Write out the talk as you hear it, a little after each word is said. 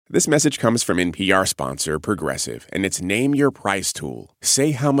This message comes from NPR sponsor Progressive, and it's Name Your Price tool.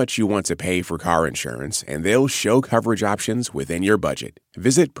 Say how much you want to pay for car insurance, and they'll show coverage options within your budget.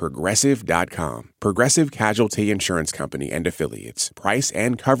 Visit Progressive.com. Progressive Casualty Insurance Company and Affiliates. Price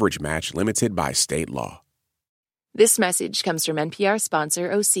and coverage match limited by state law. This message comes from NPR sponsor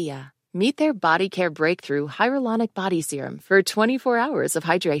Osea. Meet their body care breakthrough hyaluronic body serum for 24 hours of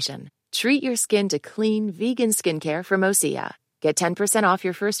hydration. Treat your skin to clean, vegan skincare from Osea. Get 10% off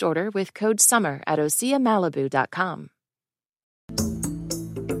your first order with code SUMMER at OseaMalibu.com.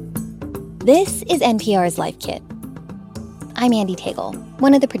 This is NPR's Life Kit. I'm Andy Tagle,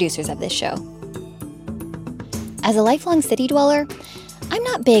 one of the producers of this show. As a lifelong city dweller, I'm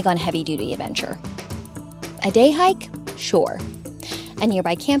not big on heavy-duty adventure. A day hike? Sure. A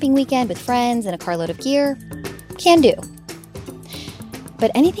nearby camping weekend with friends and a carload of gear? Can do.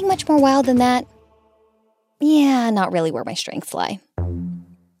 But anything much more wild than that? Yeah, not really where my strengths lie.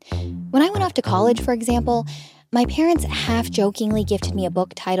 When I went off to college, for example, my parents half-jokingly gifted me a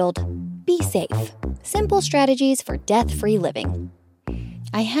book titled Be Safe: Simple Strategies for Death-Free Living.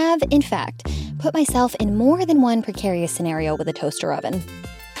 I have, in fact, put myself in more than one precarious scenario with a toaster oven.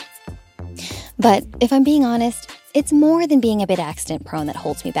 But if I'm being honest, it's more than being a bit accident-prone that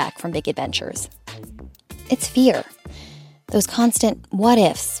holds me back from big adventures. It's fear. Those constant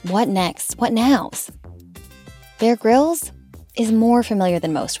what-ifs, what next, what nows. Bear Grylls is more familiar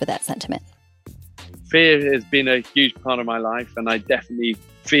than most with that sentiment. Fear has been a huge part of my life, and I definitely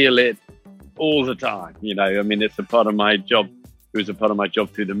feel it all the time. It's a part of my job. It was a part of my job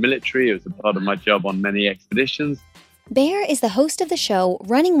through the military. It was a part of my job on many expeditions. Bear is the host of the show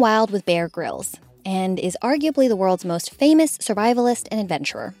Running Wild with Bear Grylls and is arguably the world's most famous survivalist and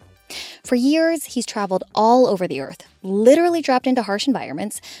adventurer. For years, he's traveled all over the earth, literally dropped into harsh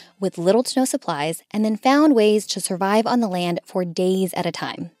environments with little to no supplies, and then found ways to survive on the land for days at a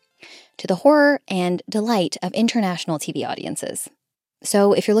time, to the horror and delight of international TV audiences.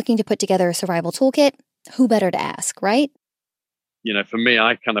 So if you're looking to put together a survival toolkit, who better to ask, right? For me,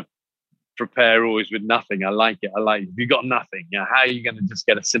 I kind of prepare always with nothing. I like it. If you got nothing, how are you going to just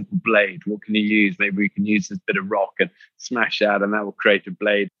get a simple blade? What can you use? Maybe we can use this bit of rock and smash out, and that will create a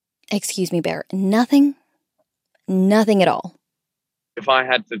blade. Excuse me, Bear. Nothing? Nothing at all. If I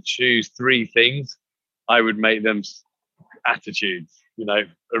had to choose three things, I would make them attitudes.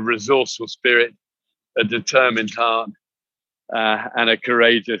 A resourceful spirit, a determined heart, and a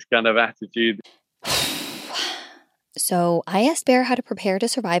courageous kind of attitude. So I asked Bear how to prepare to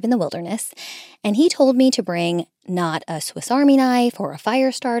survive in the wilderness, and he told me to bring not a Swiss Army knife or a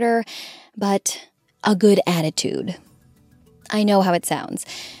fire starter, but a good attitude. I know how it sounds,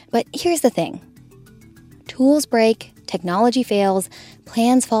 but here's the thing. Tools break, technology fails,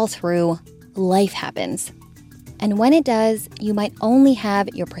 plans fall through, life happens. And when it does, you might only have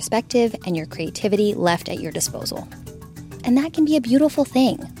your perspective and your creativity left at your disposal. And that can be a beautiful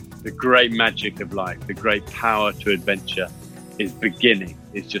thing. The great magic of life, the great power to adventure is beginning,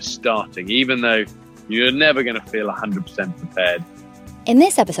 is just starting, even though you're never going to feel 100% prepared. In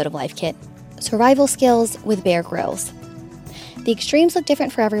this episode of Life Kit, survival skills with Bear Grylls. The extremes look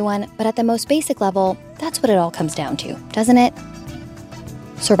different for everyone, but at the most basic level, that's what it all comes down to, doesn't it?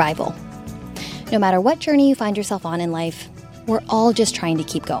 Survival. No matter what journey you find yourself on in life, we're all just trying to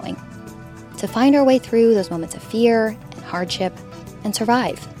keep going. To find our way through those moments of fear and hardship and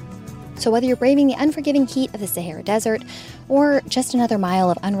survive. So whether you're braving the unforgiving heat of the Sahara Desert or just another mile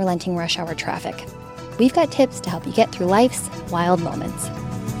of unrelenting rush hour traffic, we've got tips to help you get through life's wild moments.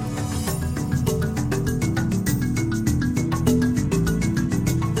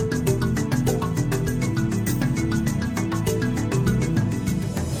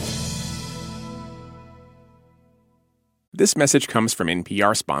 This message comes from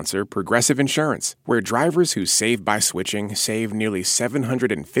NPR sponsor Progressive Insurance, where drivers who save by switching save nearly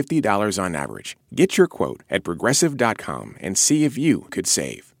 $750 on average. Get your quote at Progressive.com and see if you could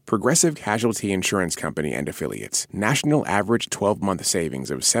save. Progressive Casualty Insurance Company and Affiliates. National average 12-month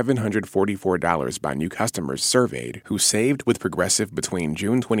savings of $744 by new customers surveyed who saved with Progressive between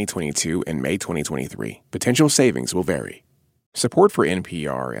June 2022 and May 2023. Potential savings will vary. Support for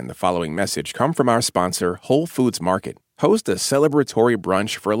NPR and the following message come from our sponsor, Whole Foods Market. Host a celebratory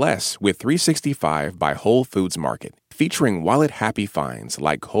brunch for less with 365 by Whole Foods Market, featuring wallet-happy finds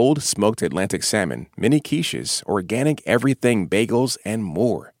like cold smoked Atlantic salmon, mini quiches, organic everything bagels, and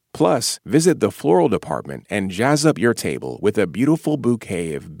more. Plus, visit the floral department and jazz up your table with a beautiful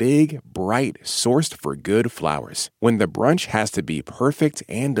bouquet of big, bright, sourced-for-good flowers. When the brunch has to be perfect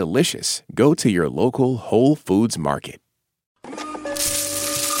and delicious, go to your local Whole Foods Market.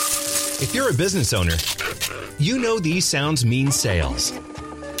 If you're a business owner, you know these sounds mean sales.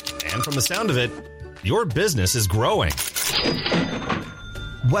 And from the sound of it, your business is growing.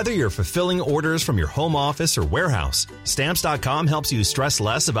 Whether you're fulfilling orders from your home office or warehouse, Stamps.com helps you stress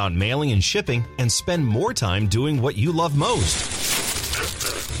less about mailing and shipping and spend more time doing what you love most.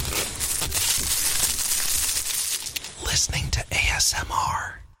 Listening to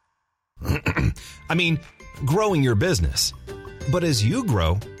ASMR. I mean, growing your business. But as you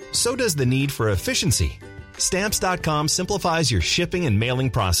grow, so does the need for efficiency. Stamps.com simplifies your shipping and mailing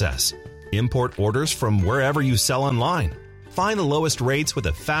process. Import orders from wherever you sell online. Find the lowest rates with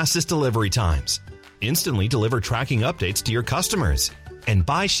the fastest delivery times. Instantly deliver tracking updates to your customers. And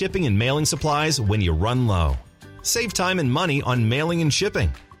buy shipping and mailing supplies when you run low. Save time and money on mailing and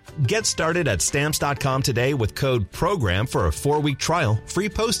shipping. Get started at Stamps.com today with code PROGRAM for a 4-week trial, free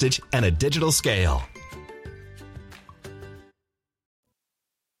postage, and a digital scale.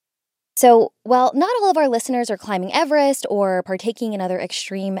 So, while not all of our listeners are climbing Everest or partaking in other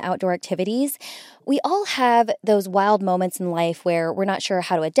extreme outdoor activities, we all have those wild moments in life where we're not sure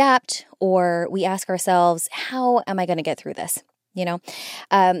how to adapt, or we ask ourselves, how am I going to get through this?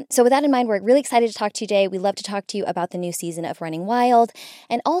 So with that in mind, we're really excited to talk to you today. We love to talk to you about the new season of Running Wild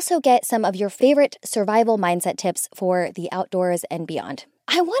and also get some of your favorite survival mindset tips for the outdoors and beyond.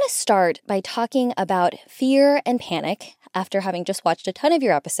 I want to start by talking about fear and panic. After having just watched a ton of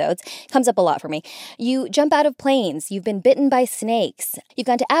your episodes, it comes up a lot for me. You jump out of planes, you've been bitten by snakes, you've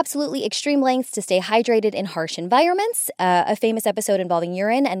gone to absolutely extreme lengths to stay hydrated in harsh environments. A famous episode involving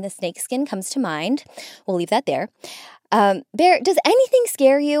urine and the snake skin comes to mind. We'll leave that there. Bear, does anything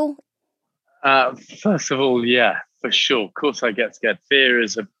scare you? First of all, yeah, for sure. Of course, I get scared. Fear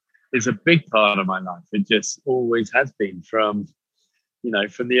is a big part of my life. It just always has been from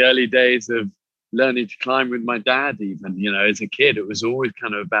the early days of learning to climb with my dad. Even as a kid, it was always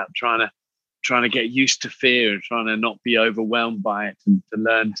kind of about trying to get used to fear and trying to not be overwhelmed by it, and to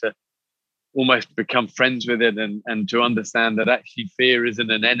learn to almost become friends with it, and to understand that actually fear isn't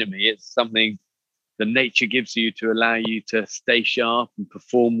an enemy. It's something that nature gives you to allow you to stay sharp and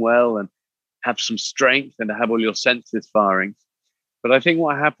perform well and have some strength and to have all your senses firing. But I think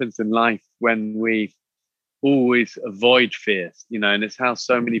what happens in life when we always avoid fears, and it's how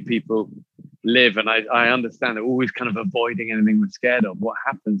so many people live. And I understand it, always kind of avoiding anything we're scared of. What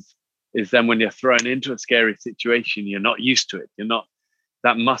happens is then when you're thrown into a scary situation, you're not used to it. You're not,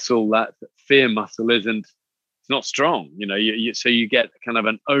 that muscle, that fear muscle it's not strong. So you get kind of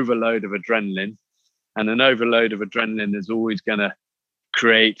an overload of adrenaline, and an overload of adrenaline is always going to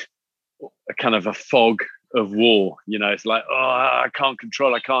create a kind of a fog of war. It's like, I can't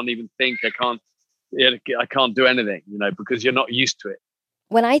control, I can't even think, I can't do anything, because you're not used to it.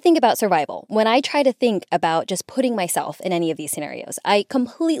 When I think about survival, when I try to think about just putting myself in any of these scenarios, I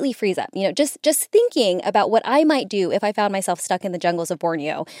completely freeze up. Just thinking about what I might do if I found myself stuck in the jungles of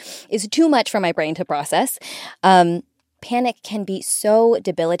Borneo is too much for my brain to process. Panic can be so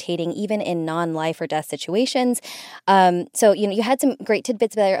debilitating, even in non-life or death situations. So you had some great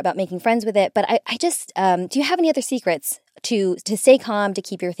tidbits there about making friends with it, but I just, do you have any other secrets to stay calm, to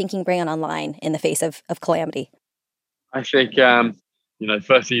keep your thinking brain online in the face of calamity? I think, the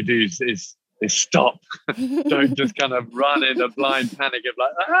first thing you do is stop. Don't just kind of run in a blind panic of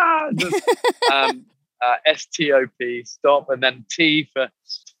STOP, stop, and then T for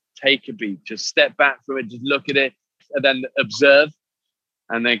take a beat. Just step back from it, just look at it, and then observe,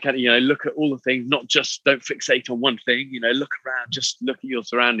 and then kind of, look at all the things, don't fixate on one thing, look around, just look at your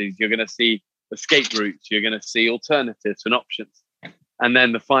surroundings. You're going to see escape routes, you're going to see alternatives and options. And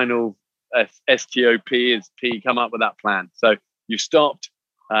then the final STOP is P, come up with that plan. So you stopped,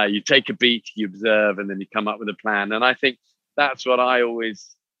 you take a beat, you observe, and then you come up with a plan. And I think that's what I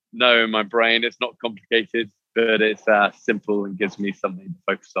always know in my brain. It's not complicated, but it's simple and gives me something to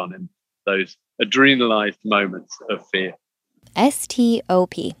focus on in those adrenalized moments of fear.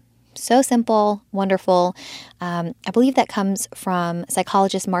 STOP. So simple, wonderful. I believe that comes from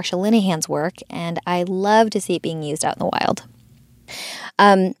psychologist Marsha Linehan's work, and I love to see it being used out in the wild.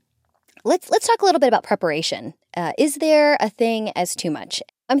 Let's talk a little bit about preparation. Is there a thing as too much?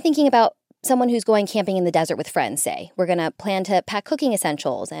 I'm thinking about someone who's going camping in the desert with friends, say. We're going to plan to pack cooking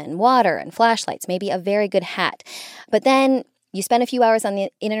essentials and water and flashlights, maybe a very good hat. But then you spend a few hours on the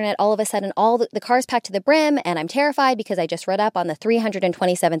internet, all of a sudden all the car's packed to the brim, and I'm terrified because I just read up on the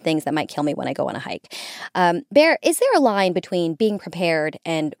 327 things that might kill me when I go on a hike. Bear, is there a line between being prepared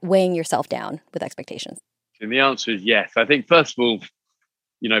and weighing yourself down with expectations? And the answer is yes. I think, first of all,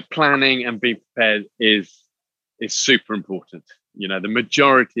 planning and being prepared is super important. The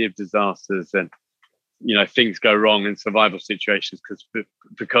majority of disasters and, things go wrong in survival situations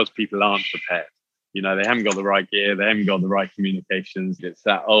because people aren't prepared. You know, they haven't got the right gear, they haven't got the right communications. It's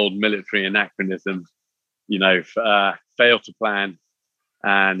that old military anachronism, you know, fail to plan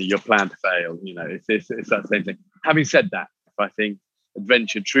and your plan to fail. You know, it's that same thing. Having said that, I think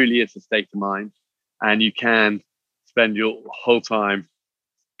adventure truly is a state of mind, and you can spend your whole time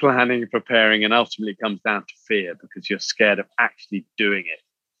planning, preparing, and ultimately it comes down to fear because you're scared of actually doing it.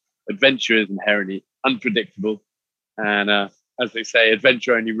 Adventure is inherently unpredictable, and as they say,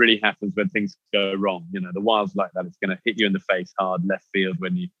 adventure only really happens when things go wrong. You know, the wild's like that; it's going to hit you in the face hard, left field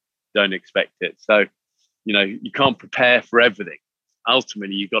when you don't expect it. So, you know, you can't prepare for everything.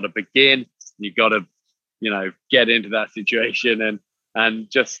 Ultimately, you've got to begin. You've got to, you know, get into that situation,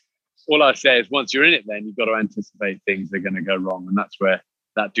 and just all I say is once you're in it, then you've got to anticipate things are going to go wrong, and that's where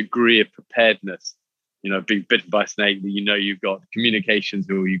that degree of preparedness, you know, being bitten by a snake, that you know you've got communications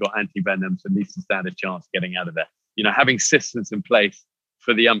or you've got anti-venoms, at least a standard chance of getting out of there. You know, having systems in place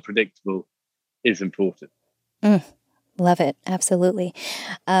for the unpredictable is important. Love it. Absolutely.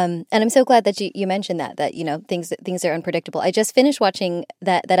 And I'm so glad that you mentioned that, you know, things are unpredictable. I just finished watching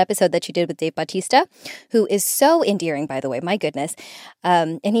that episode that you did with Dave Bautista, who is so endearing, by the way, my goodness.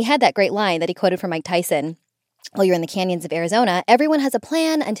 And he had that great line that he quoted from Mike Tyson. While you're in the canyons of Arizona, everyone has a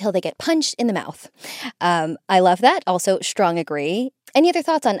plan until they get punched in the mouth. I love that. Also, strong agree. Any other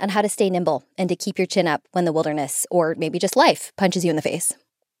thoughts on how to stay nimble and to keep your chin up when the wilderness or maybe just life punches you in the face?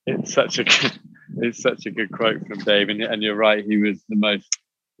 It's such a good quote from Dave, and you're right. He was the most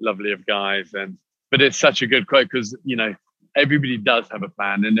lovely of guys, but it's such a good quote because, you know, everybody does have a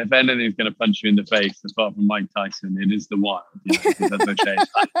plan, and if anything's going to punch you in the face, apart from Mike Tyson, it is the wild. You know, there's no shade.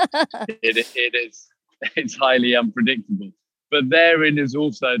 It is. It's highly unpredictable, but therein is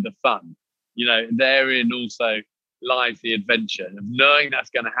also the fun. You know, therein also lies the adventure of knowing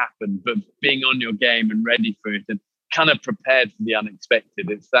that's going to happen, but being on your game and ready for it and kind of prepared for the unexpected.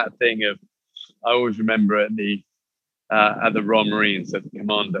 It's that thing of, I always remember at the Royal Marines, at the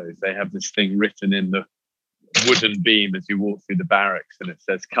Commandos, they have this thing written in the wooden beam as you walk through the barracks, and it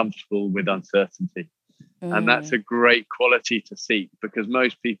says comfortable with uncertainty. And that's a great quality to seek, because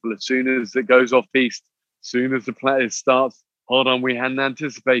most people, as soon as it goes off piste, as soon as the play starts, hold on, we hadn't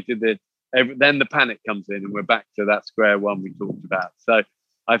anticipated it. Then the panic comes in and we're back to that square one we talked about. So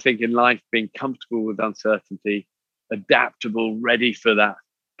I think in life, being comfortable with uncertainty, adaptable, ready for that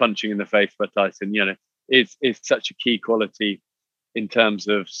punching in the face by Tyson, you know, it's such a key quality in terms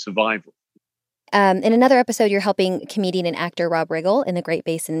of survival. In another episode, you're helping comedian and actor Rob Riggle in the Great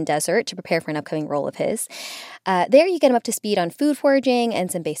Basin Desert to prepare for an upcoming role of his. There, you get him up to speed on food foraging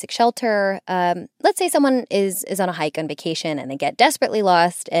and some basic shelter. Let's say someone is on a hike on vacation and they get desperately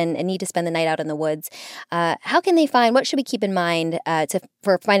lost and need to spend the night out in the woods. How can they find, what should we keep in mind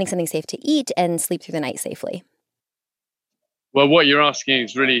for finding something safe to eat and sleep through the night safely? Well, what you're asking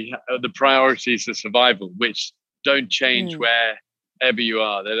is really the priorities of survival, which don't change wherever you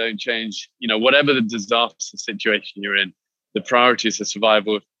are. They don't change, you know, whatever the disaster situation you're in, the priorities of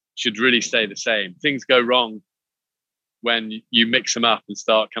survival should really stay the same. Things go wrong when you mix them up and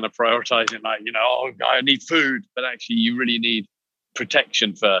start kind of prioritizing, like, you know, oh, I need food, but actually you really need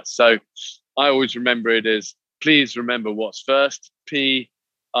protection first. So I always remember it as, please remember what's first, PRWF.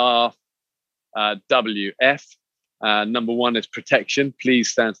 Number one is protection.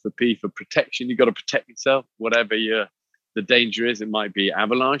 Please stands for P for protection. You've got to protect yourself, whatever the danger is. It might be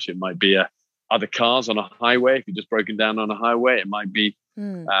avalanche. It might be other cars on a highway. If you're just broken down on a highway, it might be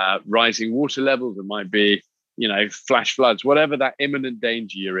rising water levels. It might be, you know, flash floods, whatever that imminent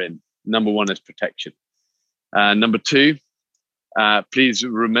danger you're in. Number one is protection. Number two, please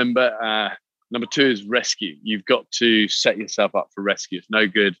remember, number two is rescue. You've got to set yourself up for rescue. It's no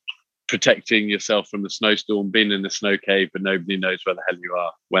good protecting yourself from the snowstorm, being in the snow cave, but nobody knows where the hell you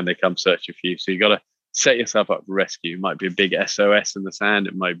are when they come searching for you. So you've got to set yourself up for rescue. It might be a big SOS in the sand.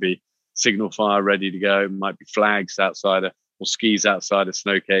 It might be signal fire ready to go. It might be flags outside or skis outside a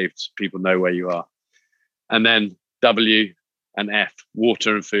snow cave so people know where you are. And then W and F,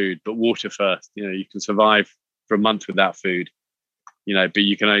 water and food, but water first. You know, you can survive for a month without food, you know, but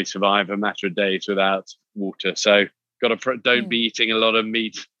you can only survive a matter of days without water. So don't be eating a lot of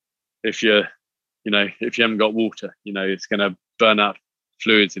meat if you haven't got water. You know, it's going to burn up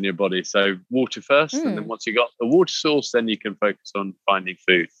fluids in your body. So water first, and then once you got the water source, then you can focus on finding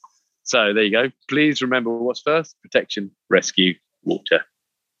food. So there you go. Please remember what's first: protection, rescue, water,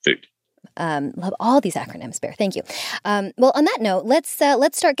 food. Love all these acronyms, Bear. Thank you. Well, on that note, let's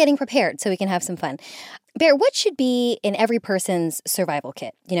start getting prepared so we can have some fun. Bear, what should be in every person's survival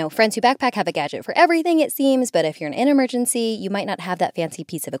kit? You know, Friends Who Backpack have a gadget for everything, it seems, but if you're in an emergency, you might not have that fancy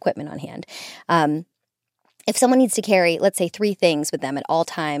piece of equipment on hand. If someone needs to carry, let's say, 3 things with them at all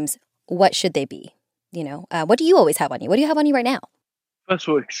times, what should they be? What do you always have on you? What do you have on you right now? First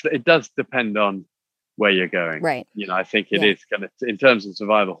of all, it does depend on where you're going. Right. I think it is kind of, in terms of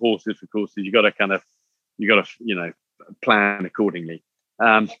survival, horses for courses, you got to plan accordingly.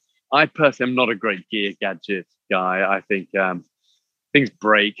 I personally am not a great gear gadget guy. I think things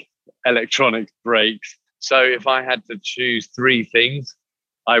break, electronics breaks. So if I had to choose three things,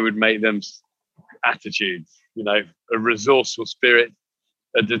 I would make them attitudes, a resourceful spirit,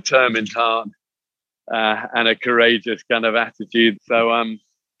 a determined heart, and a courageous kind of attitude. So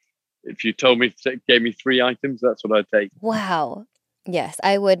if you gave me three items, that's what I'd take. Wow. Yes,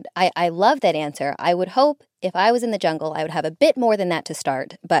 I would. I love that answer. I would hope if I was in the jungle, I would have a bit more than that to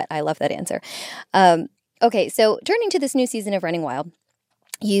start, but I love that answer. Okay, so turning to this new season of Running Wild,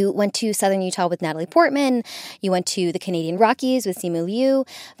 you went to Southern Utah with Natalie Portman. You went to the Canadian Rockies with Simu Liu,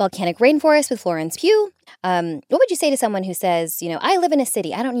 Volcanic Rainforest with Florence Pugh. What would you say to someone who says, I live in a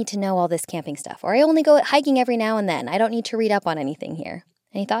city, I don't need to know all this camping stuff, or I only go hiking every now and then, I don't need to read up on anything here?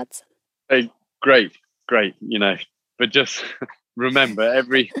 Any thoughts? Hey, great, but just remember,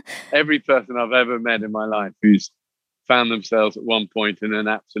 every person I've ever met in my life who's found themselves at one point in an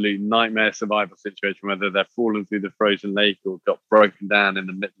absolute nightmare survival situation, whether they're fallen through the frozen lake or got broken down in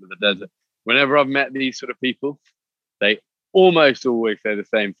the middle of the desert. Whenever I've met these sort of people, they almost always say the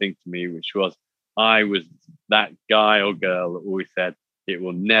same thing to me, which was, I was that guy or girl that always said, it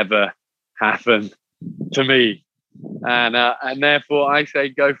will never happen to me. And therefore I say,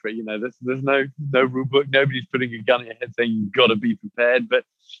 go for it. There's no rule book. Nobody's putting a gun in your head saying you've got to be prepared. But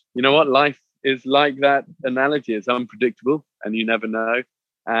you know what? Life is like that analogy. It's unpredictable and you never know.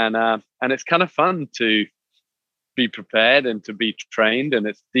 And it's kind of fun to be prepared and to be trained. And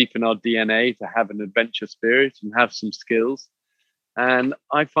it's deep in our DNA to have an adventure spirit and have some skills. And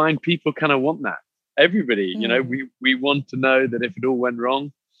I find people kind of want that. Everybody, we want to know that if it all went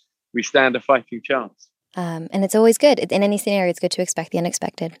wrong, we stand a fighting chance. And it's always good. In any scenario, it's good to expect the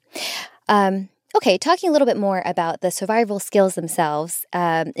unexpected. Okay, talking a little bit more about the survival skills themselves.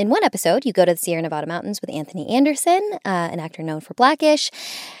 In one episode, you go to the Sierra Nevada mountains with Anthony Anderson, an actor known for Blackish.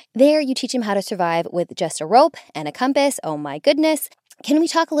 There, you teach him how to survive with just a rope and a compass. Oh my goodness. Can we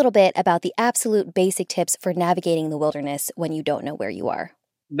talk a little bit about the absolute basic tips for navigating the wilderness when you don't know where you are?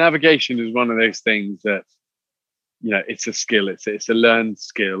 Navigation is one of those things that, it's a skill. It's a learned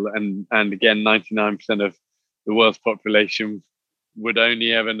skill. And again, 99% of the world's population would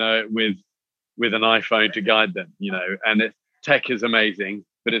only ever know it with an iPhone to guide them, and tech is amazing,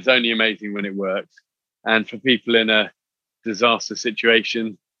 but it's only amazing when it works. And for people in a disaster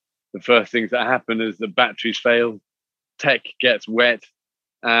situation, the first things that happen is the batteries fail, tech gets wet,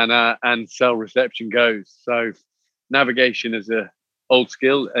 and cell reception goes. So navigation is a old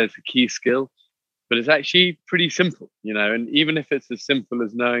skill, as a key skill, but it's actually pretty simple, and even if it's as simple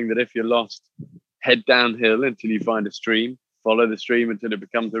as knowing that if you're lost, head downhill until you find a stream, follow the stream until it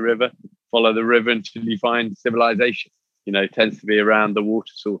becomes a river, follow the river until you find civilization, tends to be around the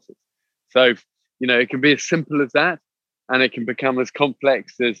water sources. So, it can be as simple as that, and it can become as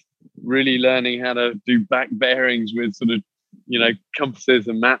complex as really learning how to do back bearings with sort of, compasses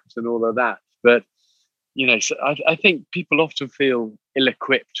and maps and all of that. But, so I think people often feel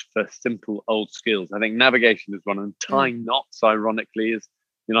ill-equipped for simple old skills. I think navigation is one of them. Tying knots, ironically, is,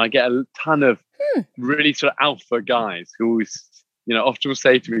 I get a ton of really sort of alpha guys who always, often will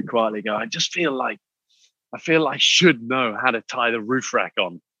say to me quietly, I just feel like I should know how to tie the roof rack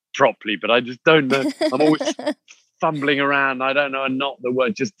on properly, but I just don't know. I'm always fumbling around. I don't know a knot that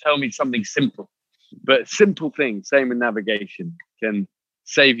works. Just tell me something simple. But simple things, same with navigation, can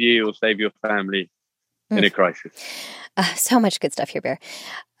save you or save your family in a crisis. So much good stuff here, Bear.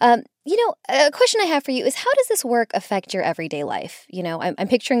 A question I have for you is, how does this work affect your everyday life? I'm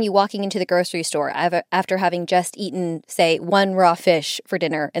picturing you walking into the grocery store after having just eaten, say, one raw fish for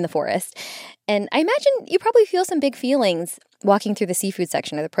dinner in the forest. And I imagine you probably feel some big feelings walking through the seafood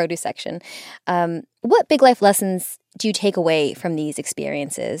section or the produce section. What big life lessons do you take away from these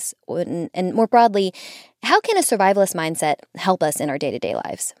experiences? And more broadly, how can a survivalist mindset help us in our day-to-day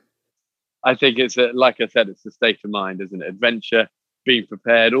lives? I think like I said, it's a state of mind, isn't it? Adventure, being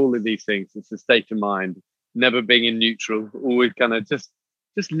prepared, all of these things. It's a state of mind, never being in neutral, always kind of just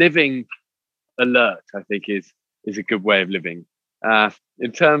living alert, I think is a good way of living.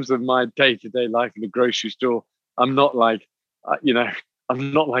 In terms of my day-to-day life in the grocery store, I'm not like,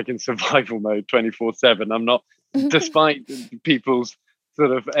 I'm not like in survival mode 24/7. I'm not, despite people's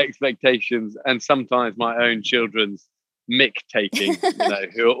sort of expectations and sometimes my own children's mick taking,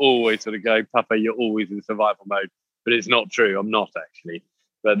 who are always sort of going, Papa, you're always in survival mode. But it's not true. I'm not actually.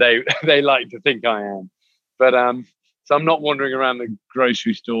 But they like to think I am. But so I'm not wandering around the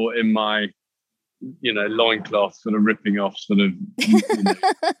grocery store in my loincloth sort of ripping off sort of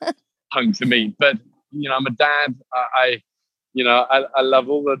hunks of meat. But, I'm a dad. I love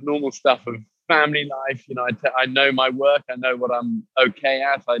all the normal stuff of family life. I know my work. I know what I'm okay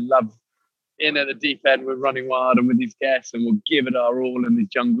at. I love in at the deep end with Running Wild and with these guests, and we'll give it our all in these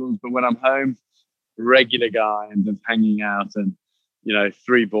jungles. But when I'm home, regular guy and just hanging out, and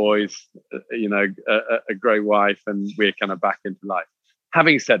 3 boys, a great wife, and we're kind of back into life.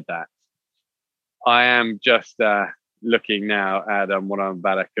 Having said that, I am just looking now at what I'm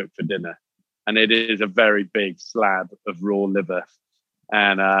about to cook for dinner, and it is a very big slab of raw liver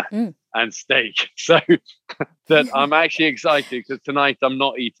and steak. So that I'm actually excited, because tonight I'm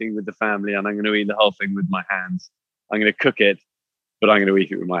not eating with the family, and I'm going to eat the whole thing with my hands. I'm going to cook it, but I'm going to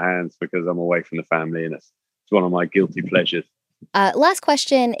eat it with my hands because I'm away from the family, and it's one of my guilty pleasures. Last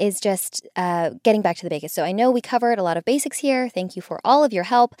question is just getting back to the basics. So I know we covered a lot of basics here. Thank you for all of your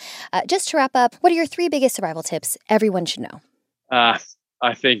help. Just to wrap up, what are your 3 biggest survival tips everyone should know? I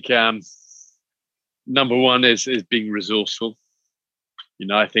think number 1 is being resourceful.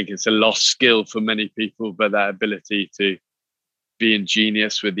 I think it's a lost skill for many people, but that ability to be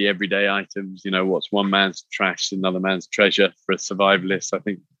ingenious with the everyday items. What's one man's trash, another man's treasure for a survivalist. I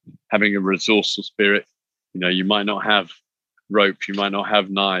think having a resourceful spirit. You might not have rope, you might not have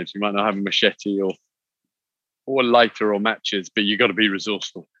knives, you might not have a machete or lighter or matches, but you got to be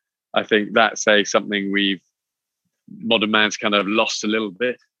resourceful. I think that's something modern man's kind of lost a little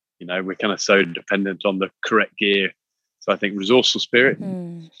bit. We're kind of so dependent on the correct gear. So I think resourceful spirit.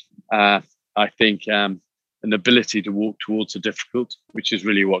 I think an ability to walk towards the difficult, which is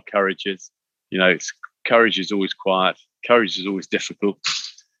really what courage is. Courage is always quiet. Courage is always difficult.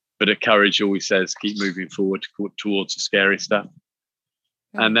 But courage always says, keep moving forward towards the scary stuff.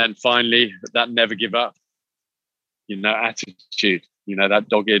 And then finally, that never give up, attitude, that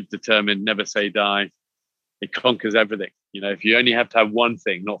dogged, determined, never say die. It conquers everything. If you only have to have one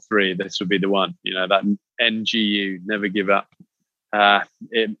thing, not 3, this would be the one. That NGU, never give up.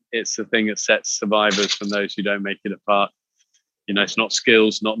 It's the thing that sets survivors from those who don't make it apart. It's not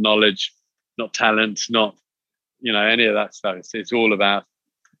skills, not knowledge, not talent, not, any of that stuff. It's all about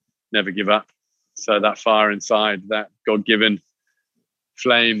never give up. So that fire inside, that God-given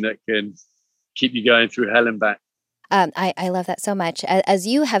flame that can keep you going through hell and back. I love that so much. As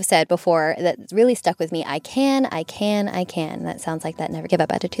you have said before, that really stuck with me. I can. That sounds like that never give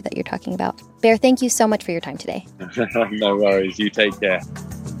up attitude that you're talking about. Bear, thank you so much for your time today. No worries. You take care.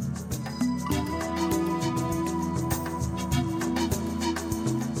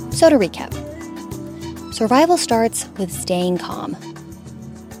 So to recap, survival starts with staying calm.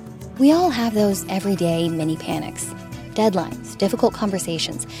 We all have those everyday mini panics, deadlines, difficult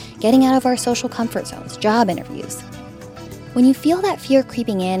conversations, getting out of our social comfort zones, job interviews. When you feel that fear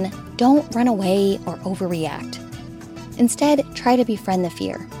creeping in, don't run away or overreact. Instead, try to befriend the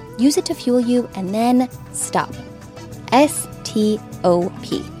fear. Use it to fuel you, and then stop.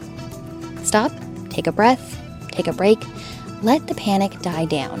 S-T-O-P. Stop, take a breath, take a break, let the panic die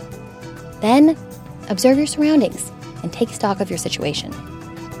down. Then, observe your surroundings and take stock of your situation.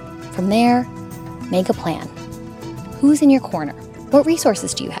 From there, make a plan. Who's in your corner? What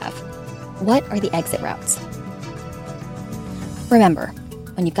resources do you have? What are the exit routes? Remember,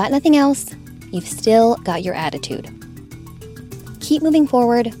 when you've got nothing else, you've still got your attitude. Keep moving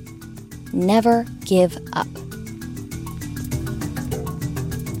forward. Never give up.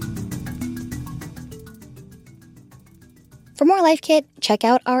 For more Life Kit, check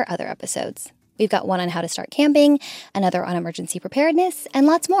out our other episodes. We've got one on how to start camping, another on emergency preparedness, and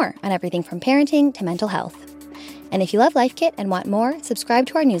lots more on everything from parenting to mental health. And if you love Life Kit and want more, subscribe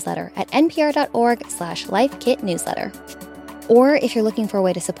to our newsletter at npr.org/lifekitnewsletter. Or if you're looking for a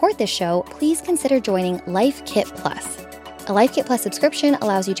way to support this show, please consider joining Life Kit Plus. A Life Kit Plus subscription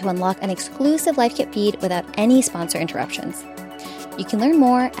allows you to unlock an exclusive Life Kit feed without any sponsor interruptions. You can learn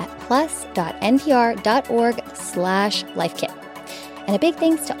more at plus.npr.org/lifekit. And a big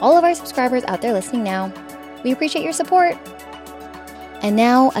thanks to all of our subscribers out there listening now. We appreciate your support. And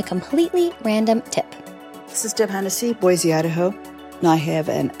now, a completely random tip. This is Deb Hennessy, Boise, Idaho. And I have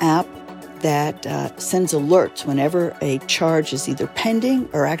an app that sends alerts whenever a charge is either pending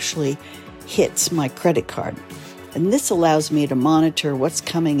or actually hits my credit card. And this allows me to monitor what's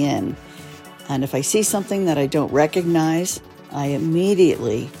coming in. And if I see something that I don't recognize, I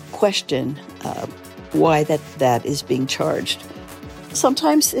immediately question why that is being charged.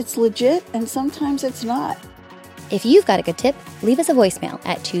 Sometimes it's legit and sometimes it's not. If you've got a good tip, leave us a voicemail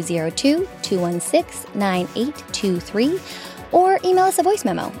at 202-216-9823 or email us a voice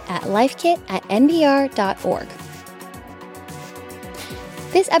memo at lifekit@npr.org.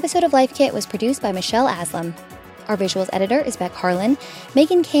 This episode of Life Kit was produced by Michelle Aslam. Our visuals editor is Beck Harlan.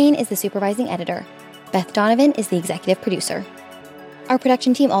 Megan Kane is the supervising editor. Beth Donovan is the executive producer. Our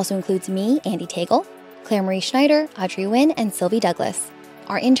production team also includes me, Andy Tagle, Claire Marie Schneider, Audrey Nguyen, and Sylvie Douglas.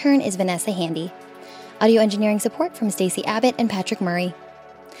 Our intern is Vanessa Handy. Audio engineering support from Stacey Abbott and Patrick Murray.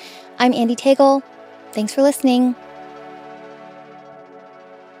 I'm Andy Tagle. Thanks for listening.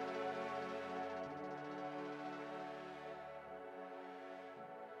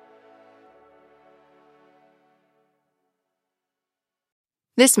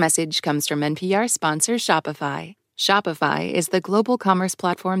 This message comes from NPR sponsor Shopify. Shopify is the global commerce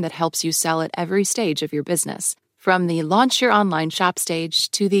platform that helps you sell at every stage of your business. From the launch your online shop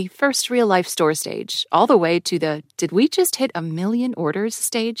stage to the first real life store stage, all the way to the did we just hit 1 million orders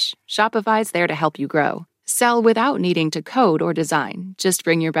stage? Shopify's there to help you grow. Sell without needing to code or design. Just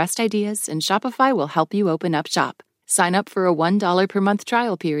bring your best ideas and Shopify will help you open up shop. Sign up for a $1 per month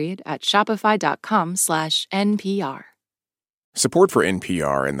trial period at shopify.com/NPR. Support for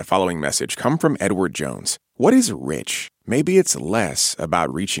NPR and the following message come from Edward Jones. What is rich? Maybe it's less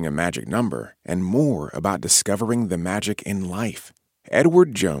about reaching a magic number and more about discovering the magic in life.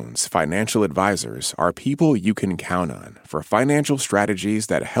 Edward Jones Financial Advisors are people you can count on for financial strategies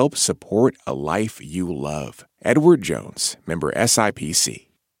that help support a life you love. Edward Jones, member SIPC.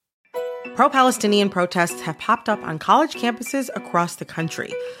 Pro-Palestinian protests have popped up on college campuses across the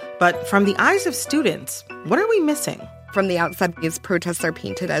country. But from the eyes of students, what are we missing? From the outside, these protests are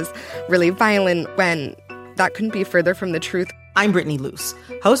painted as really violent when that couldn't be further from the truth. I'm Brittany Luce,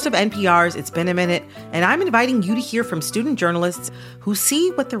 host of NPR's It's Been a Minute, and I'm inviting you to hear from student journalists who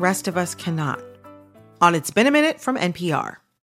see what the rest of us cannot. On It's Been a Minute from NPR.